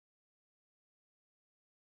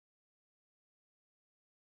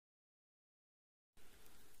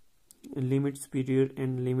limit superior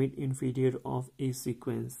and limit inferior of a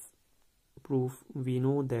sequence. Proof: we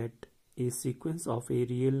know that a sequence of a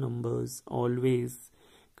real numbers always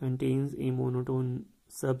contains a monotone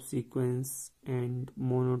subsequence, and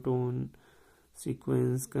monotone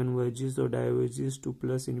sequence converges or diverges to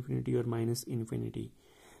plus infinity or minus infinity.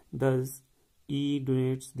 Thus, E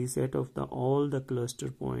denotes the set of all the cluster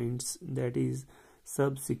points, that is,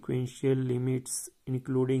 subsequential limits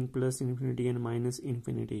including plus infinity and minus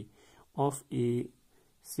infinity of a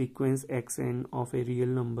sequence xn of a real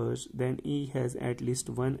numbers. Then E has at least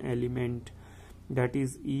one element, that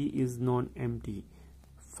is, E is non-empty.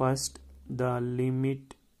 First, the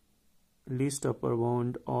limit least upper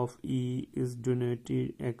bound of E is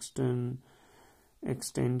denoted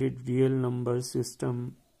extended real number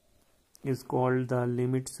system is called the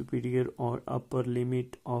limit superior or upper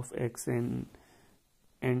limit of xn,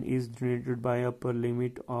 and is denoted by upper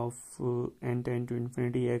limit of n tend to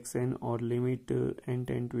infinity xn, or limit n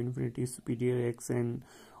tend to infinity superior xn,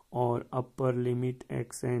 or upper limit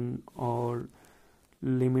xn, or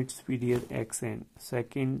limit superior xn.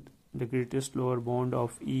 Second, the greatest lower bound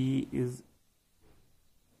of E is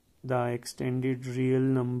the extended real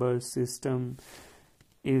number system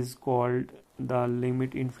is called the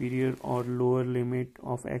limit inferior or lower limit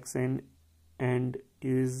of xn, and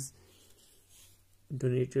is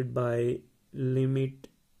denoted by limit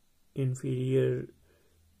inferior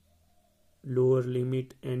lower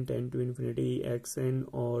limit n tend to infinity xn,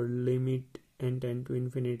 or limit n tend to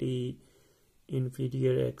infinity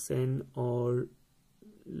inferior xn, or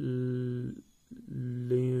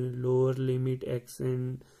lower limit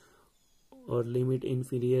xn, or limit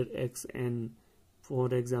inferior xn.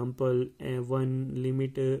 For example, 1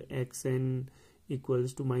 limit xn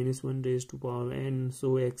equals to minus 1 raised to power n,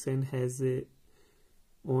 so xn has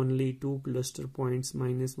only two cluster points,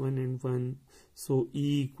 minus 1 and 1, so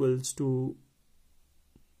E equals to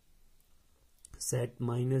set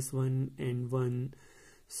minus 1 and 1,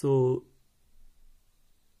 so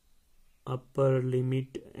upper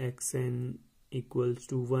limit xn equals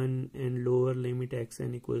to 1 and lower limit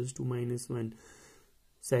xn equals to minus 1.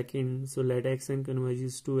 Second, so let xn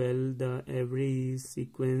converges to L, the every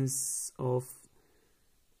sequence of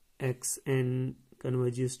xn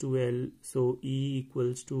converges to L, so E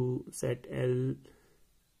equals to set L,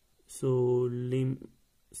 so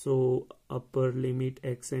upper limit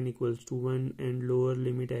xn equals to 1 and lower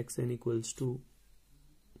limit xn equals to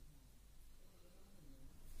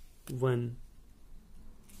 1.